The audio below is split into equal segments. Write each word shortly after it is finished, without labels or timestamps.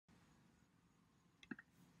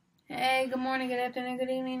Hey, good morning, good afternoon, good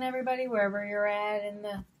evening, everybody, wherever you're at in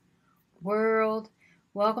the world.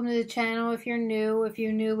 Welcome to the channel if you're new. If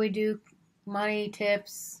you're new, we do money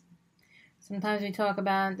tips. Sometimes we talk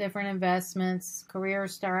about different investments, career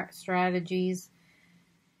strategies,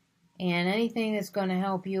 and anything that's going to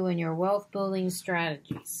help you in your wealth building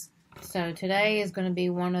strategies. So today is going to be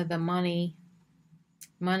one of the money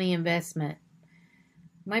investment.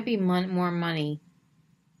 Might be more money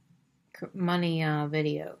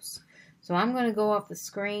videos. So I'm going to go off the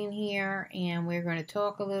screen here and we're going to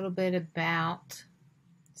talk a little bit about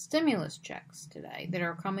stimulus checks today that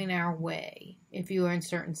are coming our way if you are in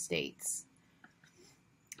certain states.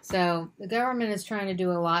 So the government is trying to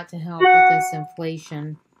do a lot to help with this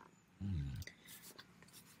inflation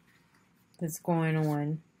that's going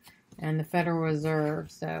on, and the Federal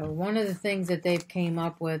Reserve. So one of the things that they've came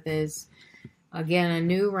up with is, again, a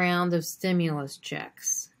new round of stimulus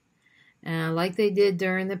checks. Like they did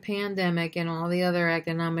during the pandemic and all the other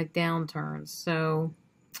economic downturns. So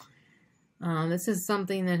this is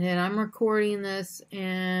something that hit. I'm recording this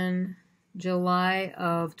in July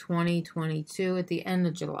of 2022, at the end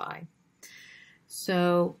of July.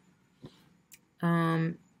 So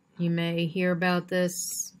you may hear about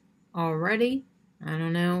this already. I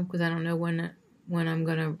don't know, because I don't know when I'm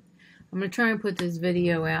gonna try and put this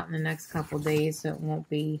video out in the next couple days, so it won't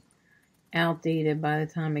be outdated by the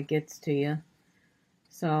time it gets to you.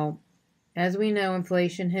 So, as we know,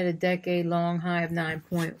 inflation hit a decade-long high of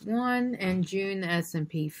 9.1. In June, the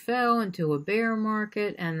S&P fell into a bear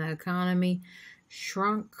market, and the economy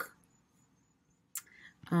shrunk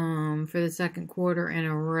for the second quarter in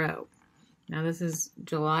a row. Now, this is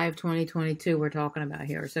July of 2022 we're talking about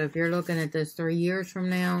here. So, if you're looking at this 3 years from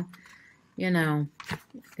now, you know,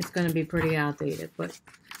 it's going to be pretty outdated, but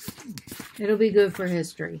it'll be good for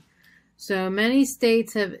history. So many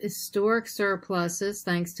states have historic surpluses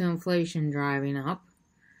thanks to inflation driving up.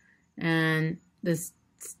 And the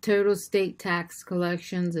total state tax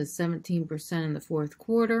collections is 17% in the fourth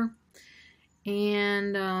quarter.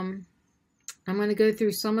 And I'm going to go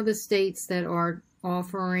through some of the states that are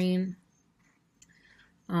offering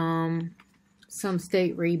some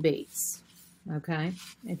state rebates, okay,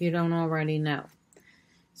 if you don't already know.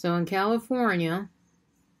 So in California,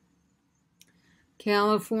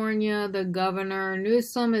 the governor,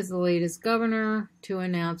 Newsom, is the latest governor to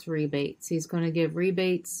announce rebates. He's going to give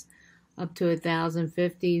rebates up to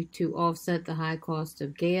 $1,050 to offset the high cost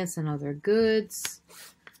of gas and other goods,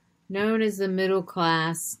 known as the middle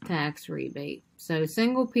class tax rebate. So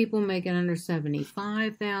single people making under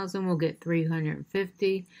 $75,000 will get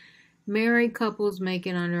 $350. Married couples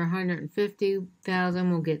making under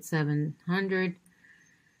 $150,000 will get $700.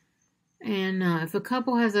 And if a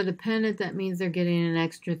couple has a dependent, that means they're getting an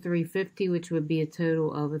extra $350, which would be a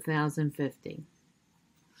total of $1,050.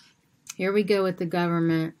 Here we go with the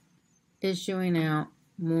government issuing out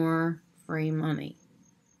more free money.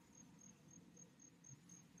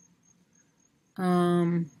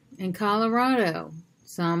 In Colorado,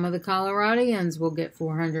 some of the Coloradians will get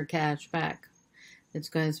 $400 cash back.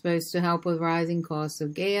 It's supposed to help with rising costs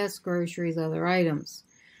of gas, groceries, other items.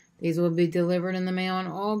 These will be delivered in the mail in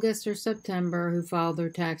August or September who filed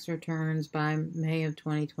their tax returns by May of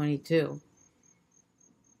 2022.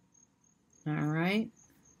 All right.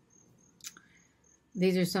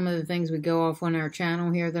 These are some of the things we go off on our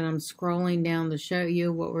channel here that I'm scrolling down to show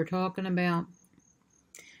you what we're talking about.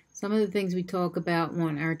 Some of the things we talk about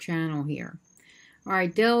on our channel here. All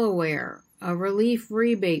right, Delaware. A relief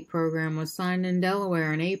rebate program was signed in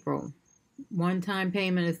Delaware in April. One-time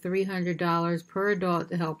payment of $300 per adult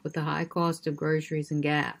to help with the high cost of groceries and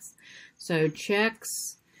gas. So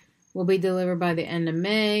checks will be delivered by the end of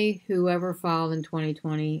May, whoever filed in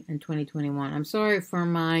 2020 and 2021. I'm sorry for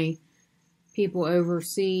my people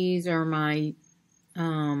overseas or my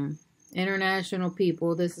international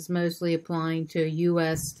people. This is mostly applying to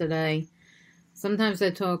US today. Sometimes I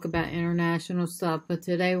talk about international stuff, but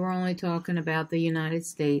today we're only talking about the United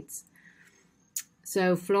States.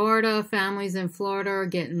 So Florida, families in Florida are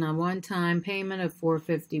getting a one-time payment of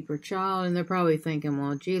 $450 per child, and they're probably thinking,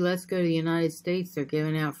 well, gee, let's go to the United States. They're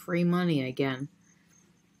giving out free money again.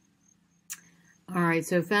 All right,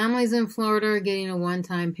 so families in Florida are getting a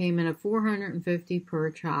one-time payment of $450 per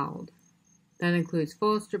child. That includes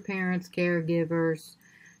foster parents, caregivers,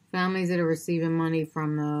 families that are receiving money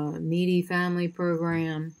from the Needy Family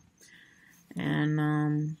Program,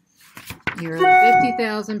 and here,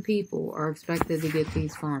 50,000 people are expected to get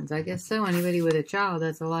these funds. I guess so. Anybody with a child,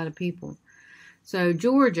 that's a lot of people. So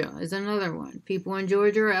Georgia is another one. People in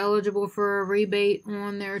Georgia are eligible for a rebate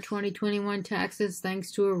on their 2021 taxes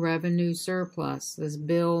thanks to a revenue surplus. This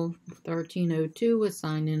bill 1302 was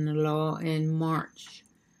signed into law in March.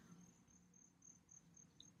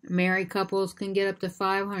 Married couples can get up to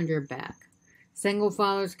 $500 back. Single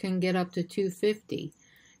filers can get up to $250.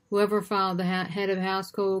 Whoever filed the head of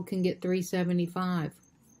household can get $375.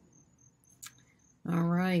 All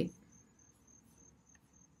right.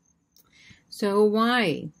 So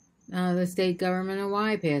Hawaii, the state government of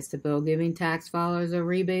Hawaii passed a bill giving tax filers a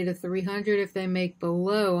rebate of $300 if they make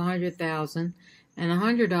below $100,000 and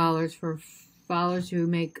 $100 for filers who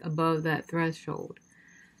make above that threshold.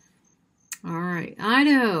 All right,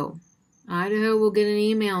 Idaho. Idaho will get an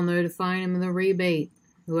email notifying them of the rebate.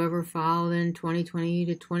 Whoever filed in 2020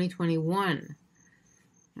 to 2021.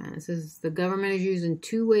 This is the government is using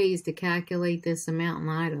two ways to calculate this amount in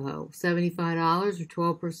Idaho. $75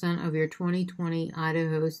 or 12% of your 2020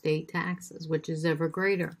 Idaho state taxes, which is ever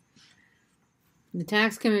greater. The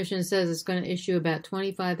tax commission says it's going to issue about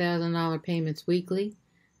 $25,000 payments weekly,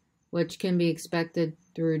 which can be expected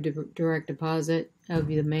through direct deposit of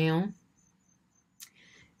the mail.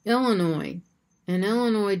 Illinois. In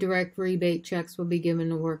Illinois, direct rebate checks will be given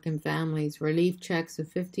to working families. Relief checks of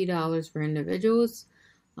 $50 for individuals,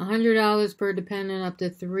 $100 per dependent, up to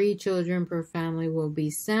 3 children per family will be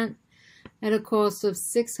sent at a cost of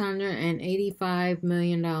 $685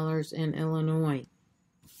 million in Illinois.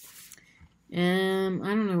 I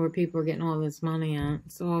don't know where people are getting all this money at.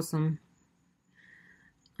 It's awesome.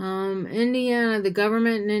 Indiana, the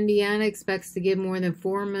government in Indiana expects to give more than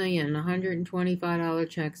 $4,125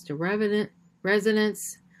 checks to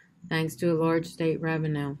residents thanks to a large state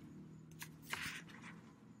revenue.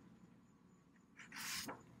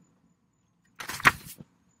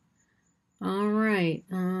 All right.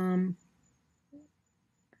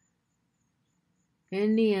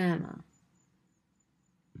 Indiana.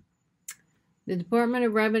 The Department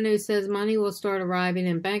of Revenue says money will start arriving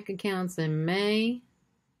in bank accounts in May.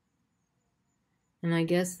 And I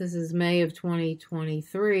guess this is May of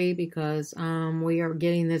 2023 because we are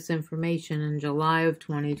getting this information in July of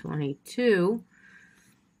 2022.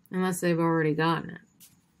 Unless they've already gotten it.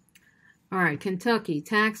 All right, Kentucky.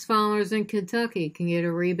 Tax filers in Kentucky can get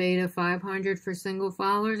a rebate of $500 for single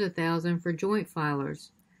filers, $1,000 for joint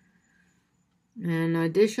filers. And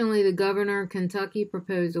additionally, the governor of Kentucky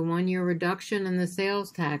proposed a 1-year reduction in the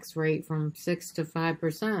sales tax rate from 6 to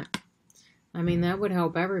 5%. I mean, that would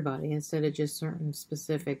help everybody instead of just certain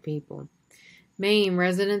specific people. Maine.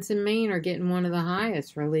 Residents in Maine are getting one of the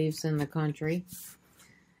highest reliefs in the country.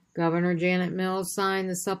 Governor Janet Mills signed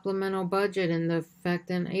the supplemental budget into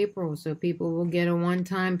effect in April, so people will get a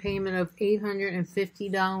one-time payment of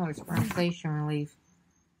 $850 for inflation relief.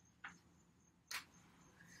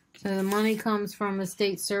 So the money comes from a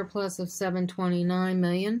state surplus of $729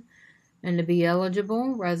 million, and to be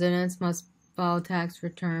eligible, residents must file tax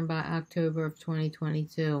return by October of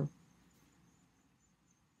 2022.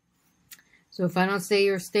 So if I don't say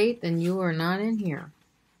your state, then you are not in here.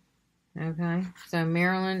 Okay, so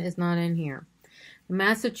Maryland is not in here. The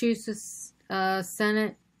Massachusetts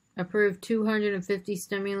Senate approved $250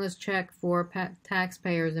 stimulus check for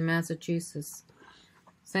taxpayers in Massachusetts.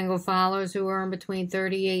 Single filers who earn between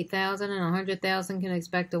 $38,000 and $100,000 can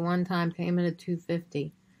expect a one-time payment of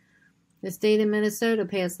 $250. The state of Minnesota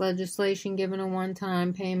passed legislation giving a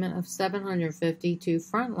one-time payment of $750 to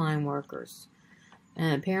frontline workers.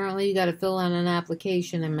 And apparently you got to fill out an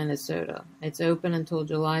application in Minnesota. It's open until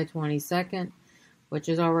July 22nd, which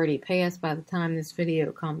is already passed by the time this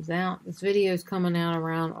video comes out. This video is coming out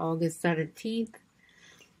around August 17th.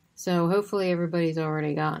 So hopefully everybody's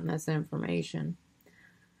already gotten this information.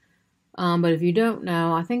 But if you don't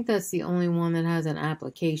know, I think that's the only one that has an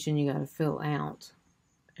application you got to fill out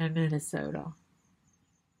in Minnesota.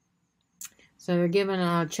 So they're giving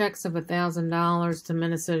checks of $1,000 to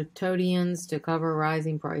Minnesotans to cover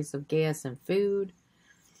rising price of gas and food.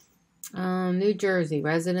 New Jersey.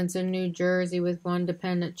 Residents in New Jersey with one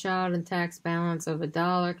dependent child and tax balance of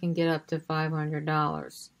 $1 can get up to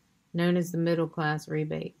 $500, known as the middle class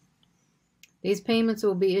rebate. These payments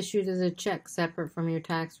will be issued as a check separate from your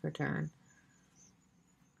tax return.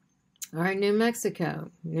 All right, New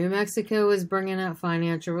Mexico. New Mexico is bringing out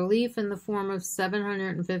financial relief in the form of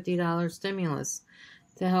 $750 stimulus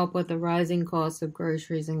to help with the rising costs of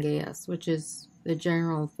groceries and gas, which is the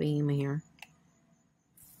general theme here.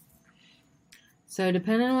 So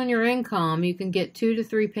depending on your income, you can get 2 to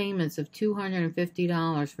 3 payments of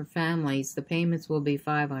 $250 for families. The payments will be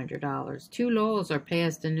 $500. 2 laws are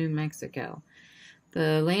passed in New Mexico.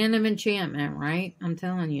 The land of enchantment, right? I'm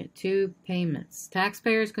telling you, 2 payments.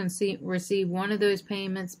 Taxpayers can receive one of those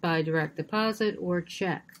payments by direct deposit or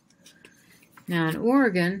check. Now in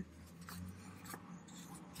Oregon,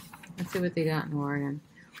 let's see what they got in Oregon.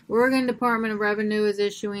 Oregon Department of Revenue is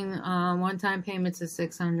issuing one-time payments of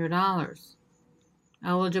 $600.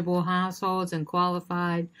 Eligible households and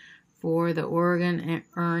qualified for the Oregon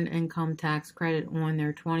Earned Income Tax Credit on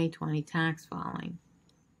their 2020 tax filing.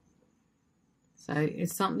 So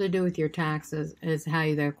it's something to do with your taxes is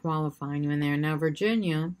how they're qualifying you in there. Now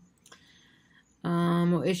Virginia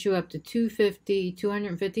will issue up to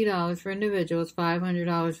 $250 for individuals,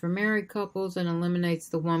 $500 for married couples, and eliminates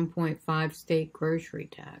the 1.5 state grocery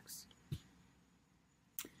tax.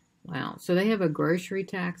 Wow, so they have a grocery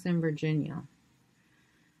tax in Virginia.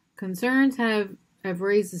 Concerns have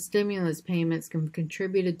raised the stimulus payments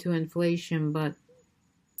contributed to inflation, but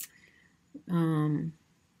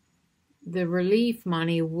the relief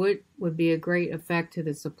money would be a great effect to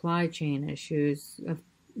the supply chain issues,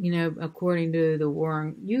 according to the war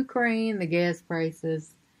in Ukraine, the gas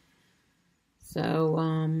prices.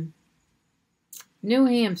 So, New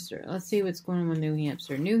Hampshire. Let's see what's going on with New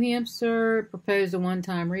Hampshire. New Hampshire proposed a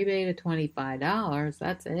one-time rebate of $25.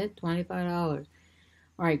 That's it, $25.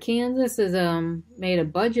 All right, Kansas has made a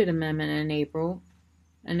budget amendment in April,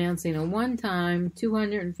 announcing a one-time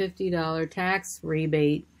 $250 tax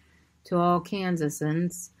rebate to all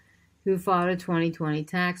Kansasans who filed a 2020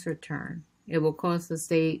 tax return. It will cost the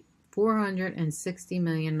state $460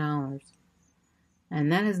 million.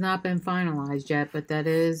 And that has not been finalized yet, but it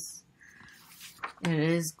is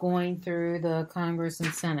going through the Congress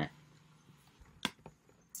and Senate.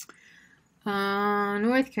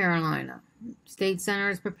 North Carolina. State Senate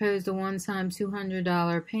has proposed a one-time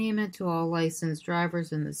 $200 payment to all licensed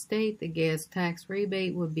drivers in the state. The gas tax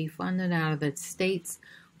rebate would be funded out of the state's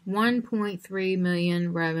 $1.3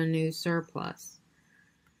 million revenue surplus.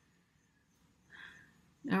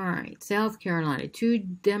 All right, South Carolina. 2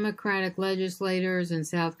 Democratic legislators in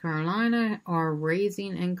South Carolina are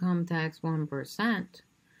raising income tax 1%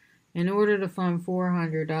 in order to fund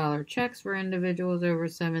 $400 checks for individuals over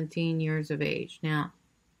 17 years of age. Now,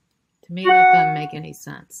 to me, that doesn't make any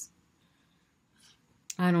sense.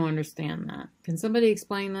 I don't understand that. Can somebody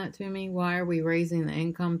explain that to me? Why are we raising the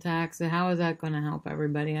income tax? How is that going to help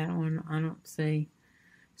everybody? I don't see.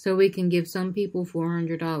 So we can give some people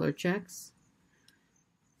 $400 checks?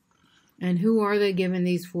 And who are they giving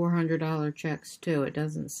these $400 checks to? It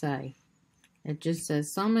doesn't say. It just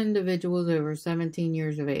says some individuals over 17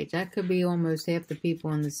 years of age. That could be almost half the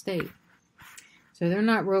people in the state. So they're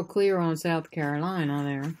not real clear on South Carolina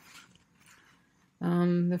there.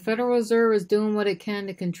 The Federal Reserve is doing what it can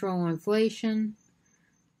to control inflation.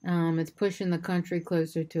 It's pushing the country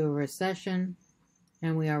closer to a recession,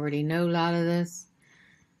 and we already know a lot of this.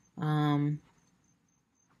 The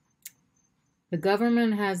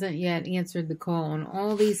government hasn't yet answered the call on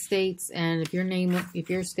all these states, and if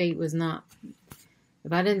your state was not,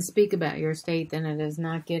 if I didn't speak about your state, then it is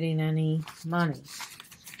not getting any money.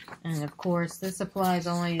 And of course, this applies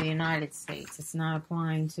only to the United States. It's not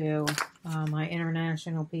applying to my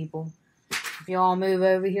international people. If you all move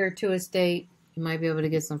over here to a state, you might be able to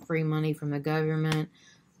get some free money from the government.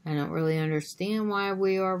 I don't really understand why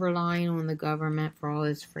we are relying on the government for all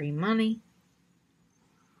this free money.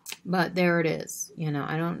 But there it is.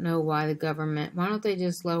 I don't know why the government, why don't they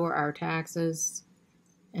just lower our taxes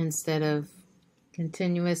instead of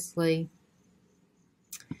continuously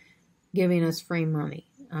giving us free money?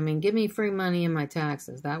 I mean, give me free money in my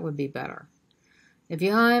taxes. That would be better. If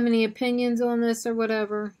you have any opinions on this or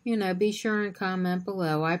whatever, be sure and comment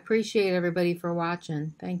below. I appreciate everybody for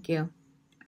watching. Thank you.